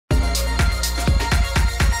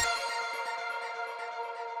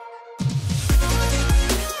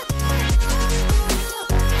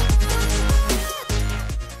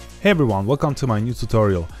Hey everyone, welcome to my new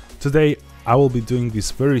tutorial. Today I will be doing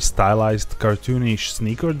this very stylized cartoonish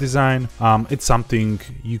sneaker design. It's something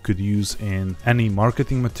you could use in any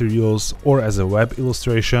marketing materials or as a web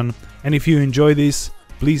illustration. And if you enjoy this,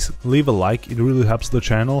 please leave a like, it really helps the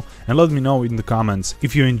channel, and let me know in the comments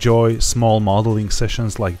if you enjoy small modeling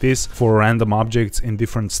sessions like this for random objects in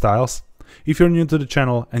different styles. If you're new to the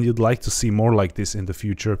channel and you'd like to see more like this in the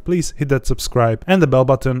future, please hit that subscribe and the bell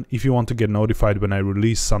button if you want to get notified when I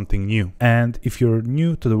release something new. And if you're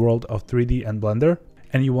new to the world of 3D and Blender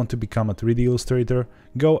and you want to become a 3D illustrator,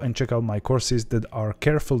 go and check out my courses that are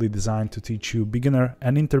carefully designed to teach you beginner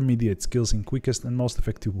and intermediate skills in quickest and most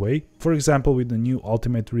effective way. For example, with the new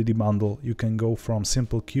Ultimate 3D bundle, you can go from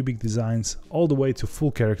simple cubic designs all the way to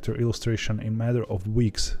full character illustration in a matter of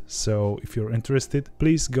weeks. So if you're interested,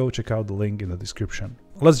 please go check out the link in the description.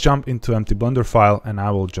 Let's jump into empty Blender file, and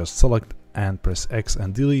I will just select and press X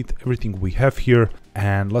and delete everything we have here,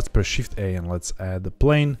 and let's press Shift A and let's add the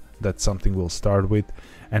plane. That's something we'll start with.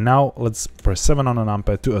 And now let's press 7 on a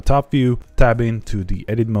numpad to a top view, tab into the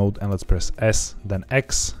edit mode, and let's press S, then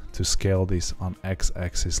X to scale this on X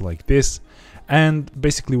axis like this. And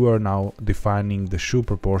basically we're now defining the shoe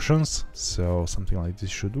proportions, so something like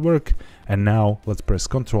this should work. And now let's press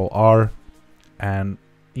Ctrl R and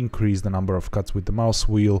increase the number of cuts with the mouse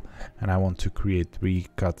wheel, and I want to create 3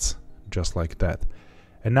 cuts just like that.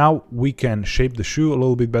 And now we can shape the shoe a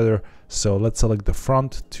little bit better, so let's select the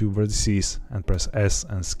front 2 vertices and press S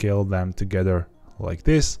and scale them together like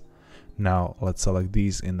this. Now let's select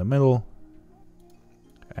these in the middle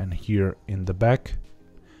and here in the back.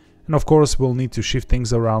 And of course we'll need to shift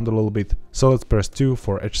things around a little bit, so let's press 2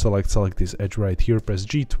 for edge select, select this edge right here, press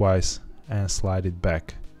G twice and slide it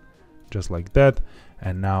back just like that,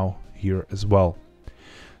 and now here as well.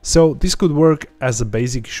 So this could work as a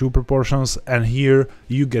basic shoe proportions, and here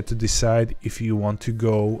you get to decide if you want to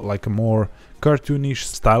go like a more cartoonish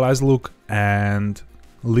stylized look and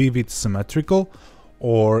leave it symmetrical,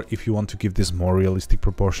 or if you want to give this more realistic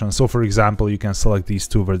proportions. So for example, you can select these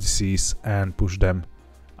 2 vertices and push them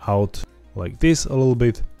out like this a little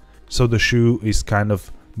bit, so the shoe is kind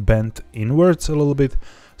of bent inwards a little bit.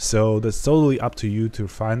 So that's totally up to you to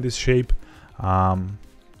find this shape.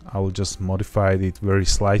 I will just modify it very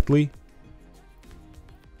slightly.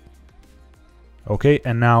 Okay,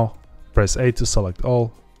 and now press A to select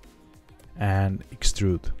all and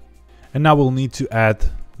extrude. And now we'll need to add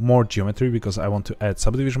more geometry because I want to add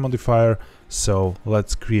subdivision modifier. So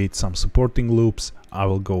let's create some supporting loops. I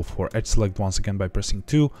will go for edge select once again by pressing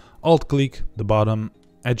 2, alt click the bottom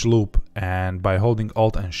edge loop, and by holding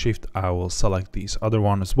alt and shift I will select this other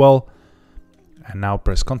one as well. And now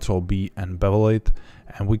press Ctrl B and bevel it,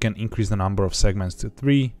 and we can increase the number of segments to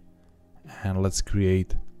 3, and let's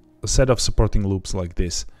create a set of supporting loops like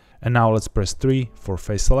this. And now let's press 3 for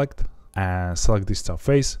face select and select this top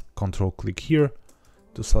face, Ctrl click here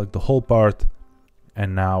to select the whole part,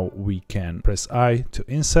 and now we can press I to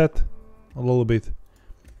inset a little bit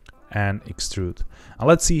and extrude. And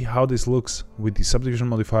let's see how this looks with the subdivision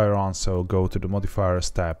modifier on. So go to the modifiers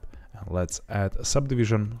tab, let's add a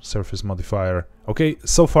subdivision surface modifier. Okay,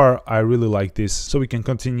 so far I really like this, so we can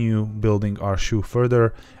continue building our shoe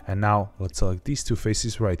further. And now let's select these 2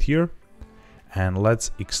 faces right here and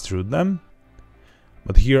let's extrude them.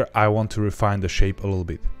 But here I want to refine the shape a little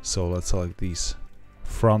bit, so let's select these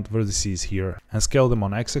front vertices here and scale them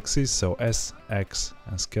on x-axis, so S, X,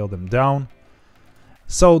 and scale them down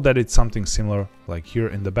so that it's something similar like here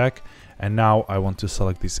in the back. And now I want to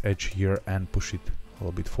select this edge here and push it a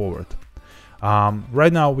little bit forward.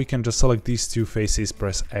 Right now we can just select these 2 faces,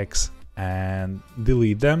 press X and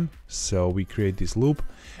delete them, so we create this loop.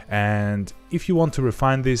 And if you want to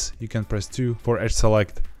refine this, you can press 2 for edge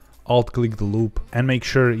select, alt click the loop, and make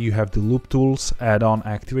sure you have the loop tools add-on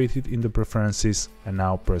activated in the preferences, and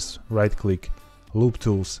now press right click, loop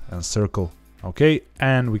tools, and circle. Okay,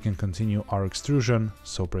 and we can continue our extrusion,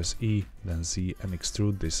 so press E then Z and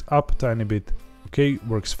extrude this up a tiny bit. Okay,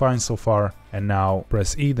 works fine so far. And now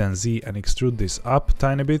press E then Z and extrude this up a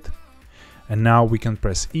tiny bit. And now we can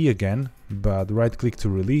press E again, but right click to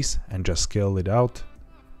release and just scale it out.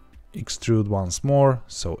 Extrude once more,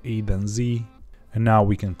 so E then Z. And now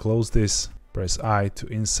we can close this, press I to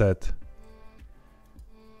inset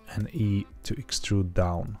and E to extrude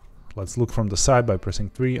down. Let's look from the side by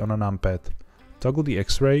pressing 3 on a numpad. Toggle the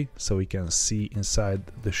X-ray so we can see inside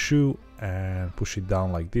the shoe and push it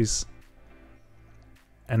down like this.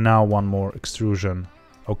 And now one more extrusion.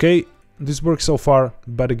 Okay, this works so far,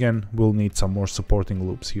 but again we'll need some more supporting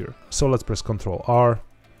loops here. So let's press Ctrl R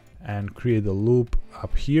and create a loop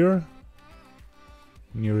up here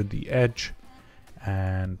near the edge,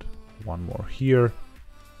 and one more here,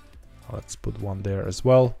 Let's put one there as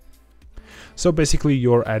well. So basically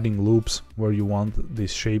you're adding loops where you want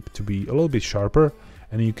this shape to be a little bit sharper,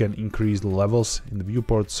 and you can increase the levels in the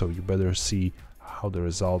viewport so you better see how the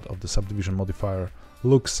result of the subdivision modifier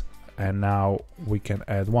looks. And now we can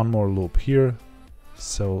add one more loop here,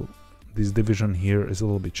 so this division here is a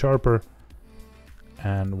little bit sharper,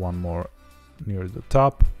 and one more near the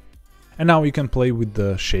top. And now you can play with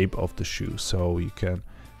the shape of the shoe, so you can,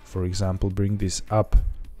 for example, bring this up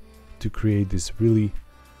to create this really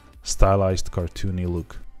stylized cartoony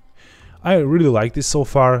look. I really like this so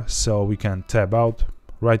far, so we can tab out,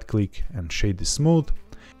 right click and shade this smooth.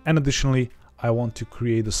 And additionally, I want to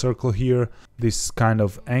create a circle here, this kind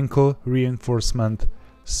of ankle reinforcement.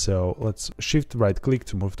 So let's shift right click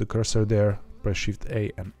to move the cursor there, press shift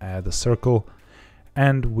A and add a circle.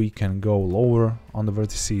 And we can go lower on the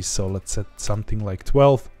vertices, so let's set something like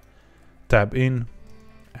 12, tab in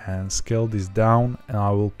and scale this down, and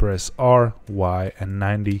I will press R, Y and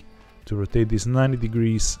 90 to rotate this 90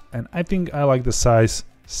 degrees. And I think I like the size,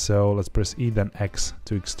 so let's press E then X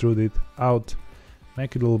to extrude it out,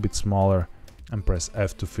 make it a little bit smaller and press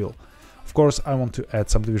F to fill. Of course, I want to add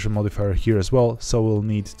subdivision modifier here as well, so we'll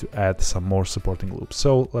need to add some more supporting loops.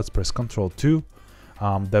 So let's press Ctrl 2,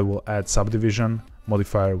 that will add subdivision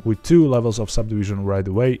modifier with 2 levels of subdivision right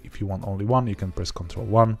away. If you want only one, you can press Ctrl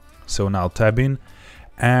 1. So now tab in,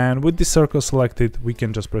 and with this circle selected, we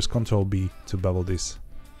can just press Ctrl B to bevel this.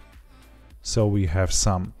 So we have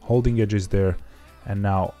some holding edges there, and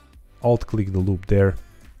now alt click the loop there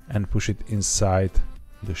and push it inside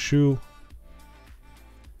the shoe.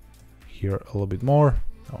 Here a little bit more,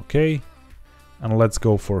 okay. And let's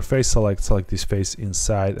go for face select this face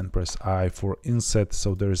inside and press I for inset,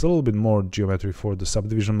 so there is a little bit more geometry for the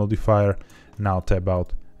subdivision modifier. Now tab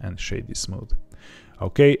out and shade this smooth.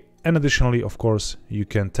 Okay, and additionally, of course, you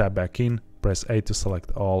can tab back in, press A to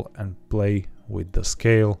select all and play with the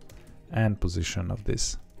scale and position of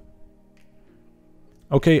this.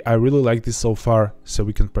 Okay, I really like this so far, so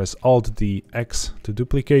we can press Alt D X to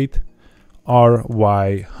duplicate, R,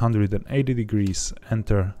 Y 180 degrees,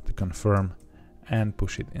 enter to confirm, and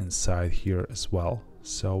push it inside here as well.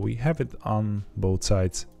 So we have it on both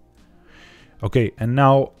sides. Okay, and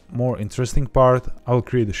now more interesting part, I'll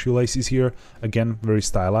create the shoelaces here, again very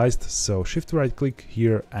stylized, so shift right click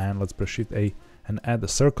here and let's press shift A and add a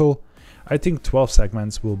circle. I think 12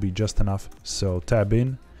 segments will be just enough, so tab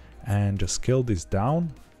in and just scale this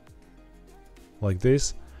down like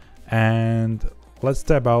this, and let's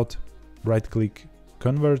tab out, right click,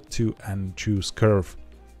 convert to and choose curve,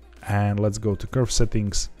 and let's go to curve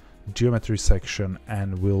settings, geometry section,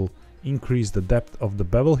 and we'll increase the depth of the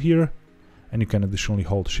bevel here. And you can additionally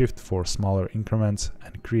hold shift for smaller increments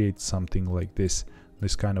and create something like this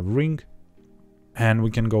kind of ring. And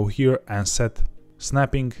we can go here and set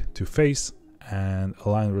snapping to face and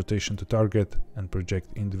align rotation to target and project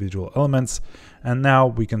individual elements. And now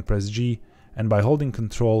we can press G, and by holding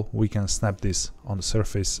Control we can snap this on the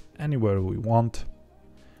surface anywhere we want.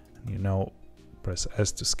 And, you know, press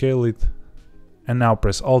S to scale it, and now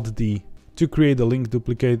press Alt D to create a link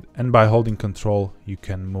duplicate, and by holding Control you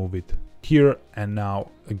can move it here, and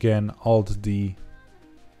now again Alt D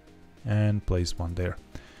and place one there.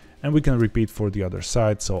 And we can repeat for the other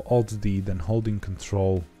side, so Alt D, then holding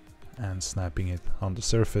Control and snapping it on the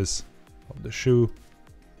surface of the shoe,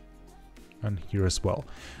 and here as well.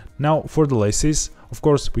 Now for the laces, of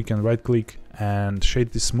course we can right click and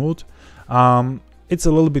shade this smooth. It's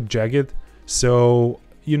a little bit jagged, so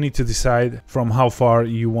you need to decide from how far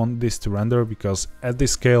you want this to render, because at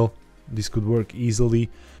this scale this could work easily,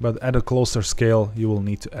 but at a closer scale you will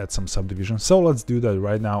need to add some subdivision. So let's do that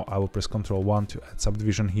right now. I will press Ctrl 1 to add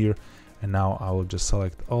subdivision here, and now I will just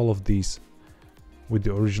select all of these with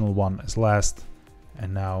the original one as last,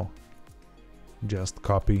 and now just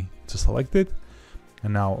copy to select it,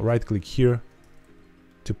 and now right click here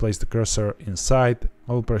to place the cursor inside.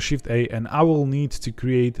 I will press Shift A, and I will need to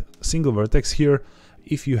create a single vertex here.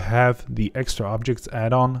 If you have the extra objects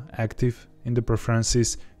add-on active in the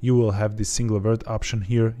preferences, you will have this single vert option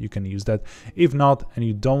here. You can use that. If not, and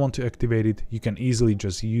you don't want to activate it, you can easily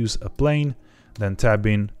just use a plane, then tab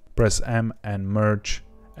in, press M and merge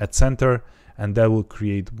at center, and that will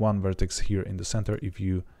create one vertex here in the center. If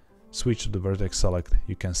you switch to the vertex select,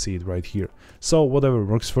 you can see it right here. So whatever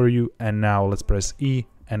works for you. And now let's press E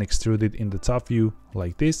and extrude it in the top view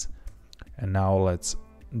like this. And now let's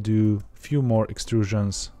do a few more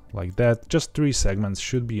extrusions like that. Just 3 segments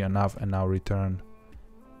should be enough. And now return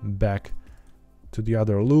back to the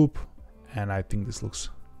other loop, and I think this looks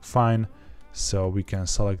fine. So we can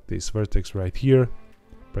select this vertex right here,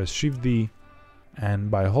 press Shift D, and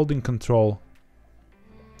by holding Control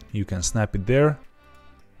you can snap it there.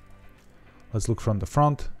 Let's look from the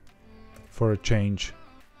front. For a change,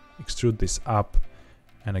 extrude this up,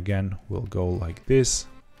 and again we'll go like this,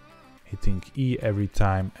 hitting E every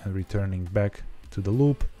time and returning back to the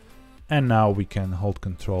loop. And now we can hold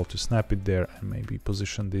Control to snap it there and maybe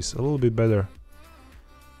position this a little bit better.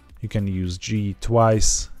 You can use G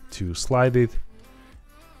twice to slide it.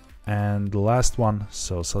 And the last one,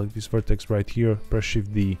 so select this vertex right here, press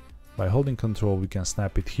Shift D. By holding Control we can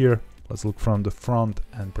snap it here. Let's look from the front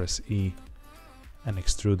and press E and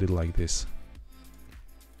extrude it like this.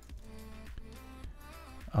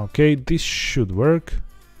 Okay, this should work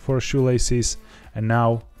for shoelaces. And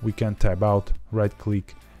now we can tab out, right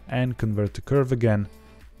click and convert to curve again.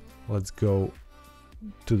 Let's go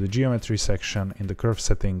to the geometry section in the curve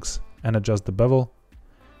settings and adjust the bevel.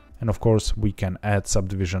 And of course we can add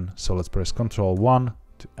subdivision, so let's press Ctrl 1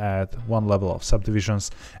 to add one level of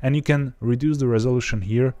subdivisions. And you can reduce the resolution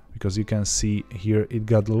here, because you can see here it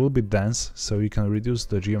got a little bit dense, so you can reduce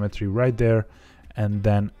the geometry right there and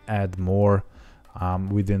then add more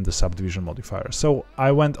within the subdivision modifier. So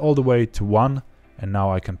I went all the way to 1, and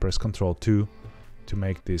now I can press Ctrl 2 to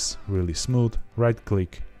make this really smooth. Right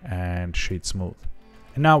click and shade smooth.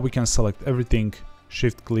 And now we can select everything,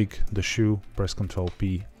 shift click the shoe, press Ctrl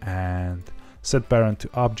P and set parent to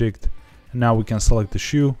object. And now we can select the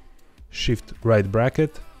shoe, shift right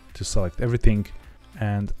bracket to select everything,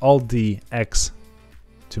 and Alt D X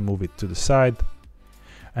to move it to the side.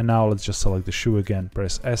 And now let's just select the shoe again,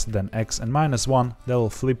 press S, then X and -1, that will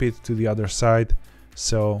flip it to the other side.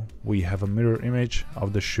 So we have a mirror image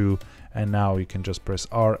of the shoe, and now you can just press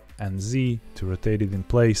R and Z to rotate it in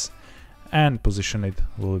place and position it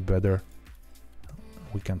a little bit better.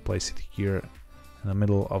 We can place it here in the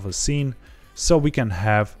middle of a scene, so we can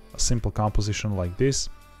have a simple composition like this.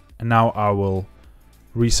 And now I will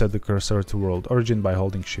reset the cursor to world origin by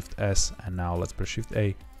holding Shift S, and now let's press Shift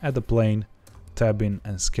A, add the plane, tab in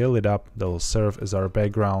and scale it up. That will serve as our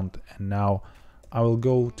background. And now I will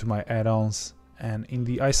go to my add-ons, and in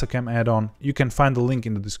the Isocam add-on, you can find the link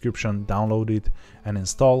in the description, download it and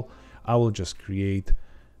install. I will just create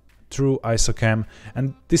True Isocam,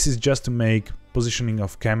 and this is just to make positioning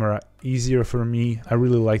of camera easier for me. I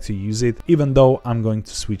really like to use it, even though I'm going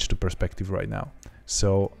to switch to perspective right now.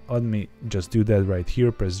 So let me just do that right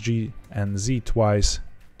here, press G and Z twice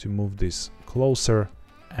to move this closer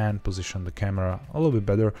and position the camera a little bit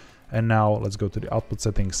better. And now let's go to the output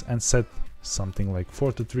settings and set something like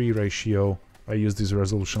 4:3 ratio. I use this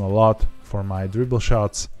resolution a lot for my dribble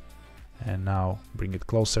shots. And now bring it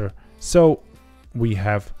closer. So we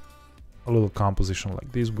have a little composition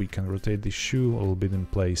like this. We can rotate this shoe a little bit in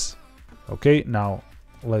place. Okay, now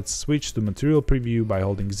let's switch to material preview by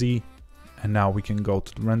holding Z. And now we can go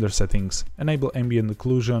to the render settings, enable ambient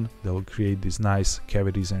occlusion, that will create these nice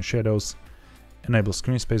cavities and shadows, enable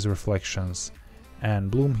screen space reflections and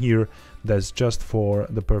bloom here, that's just for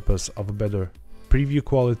the purpose of a better preview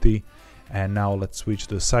quality. And now let's switch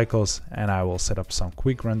to cycles, and I will set up some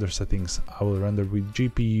quick render settings. I will render with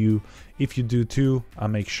GPU. If you do too,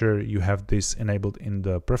 make sure you have this enabled in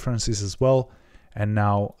the preferences as well. And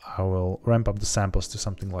now I will ramp up the samples to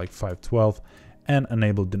something like 512 and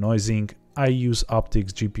enable denoising. I use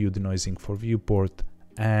optics GPU denoising for viewport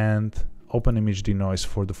and open image denoise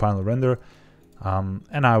for the final render.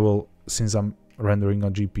 And I will, since I'm rendering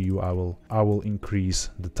on GPU, I will increase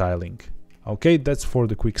the tiling. Okay, that's for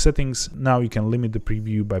the quick settings. Now you can limit the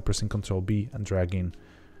preview by pressing Ctrl B and drag in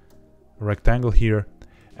a rectangle here.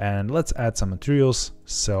 And let's add some materials.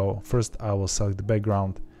 So first I will select the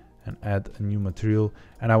background and add a new material.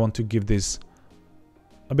 And I want to give this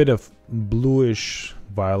a bit of bluish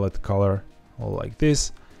violet color, like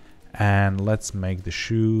this. And let's make the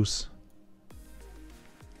shoes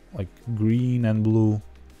like green and blue,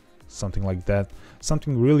 something like that.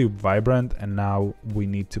 Something really vibrant. And now we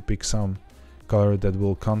need to pick some color that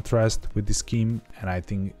will contrast with the scheme, and I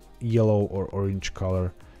think yellow or orange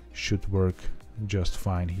color should work just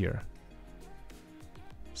fine here,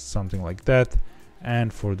 something like that.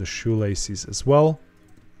 And for the shoelaces as well.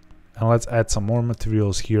 And let's add some more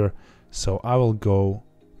materials here. So I will go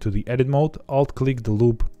to the edit mode, alt click the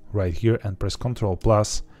loop right here and press Ctrl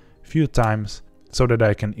plus a few times so that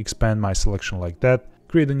I can expand my selection like that,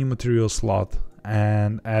 create a new material slot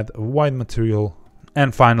and add a white material.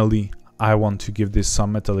 And finally I want to give this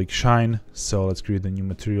some metallic shine, so let's create a new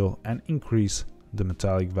material and increase the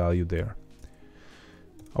metallic value there.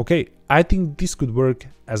 Okay, I think this could work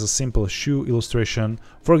as a simple shoe illustration,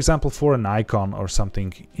 for example for an icon or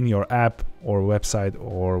something in your app or website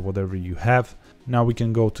or whatever you have. Now we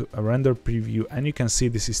can go to a render preview, and you can see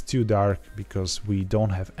this is too dark because we don't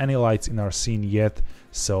have any lights in our scene yet.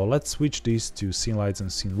 So let's switch this to scene lights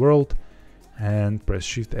and scene world and press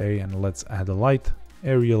Shift A, and let's add a light,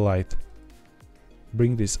 area light.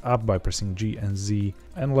 Bring this up by pressing G and Z,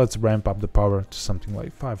 and let's ramp up the power to something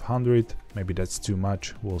like 500. Maybe that's too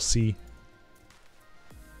much, we'll see.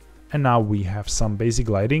 And now we have some basic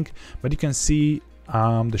lighting, but you can see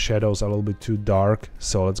the shadows are a little bit too dark.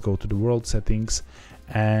 So let's go to the world settings,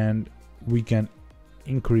 and we can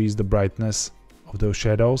increase the brightness of those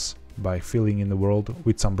shadows by filling in the world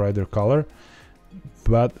with some brighter color.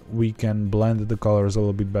 But we can blend the colors a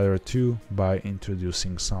little bit better too by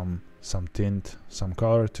introducing some tint, some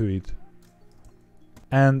color to it.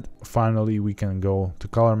 And finally we can go to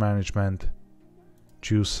color management,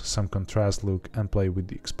 choose some contrast look, and play with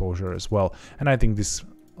the exposure as well. And I think this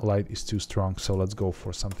light is too strong, so let's go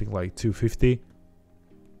for something like 250.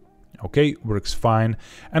 Okay, works fine.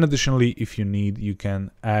 And additionally, if you need, you can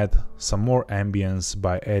add some more ambience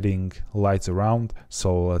by adding lights around.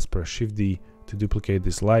 So let's press Shift D to duplicate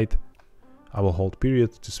this light. I will hold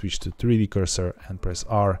period to switch to 3D cursor and press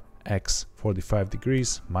R, X 45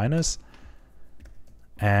 degrees minus.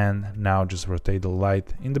 And now just rotate the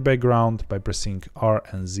light in the background by pressing R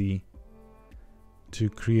and Z to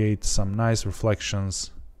create some nice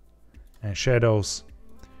reflections and shadows.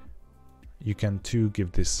 You can too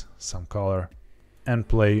give this some color and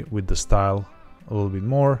play with the style a little bit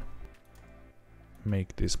more.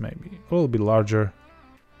 Make this maybe a little bit larger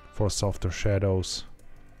for softer shadows.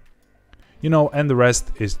 You know, and the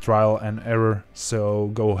rest is trial and error, so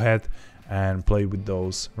go ahead and play with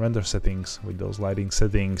those render settings, with those lighting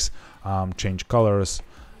settings, change colors,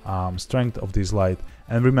 strength of this light.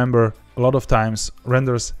 And remember, a lot of times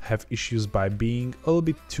renders have issues by being a little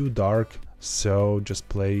bit too dark, so just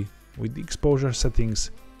play with the exposure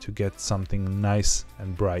settings to get something nice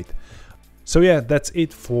and bright. So yeah, that's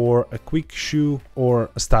it for a quick shoe or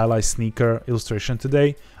a stylized sneaker illustration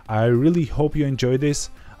today. I really hope you enjoyed this.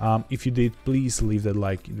 If you did, please leave that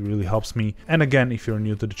like, it really helps me. And again, if you're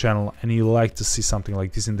new to the channel and you like to see something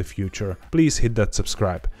like this in the future, please hit that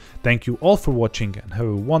subscribe. Thank you all for watching and have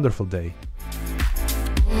a wonderful day.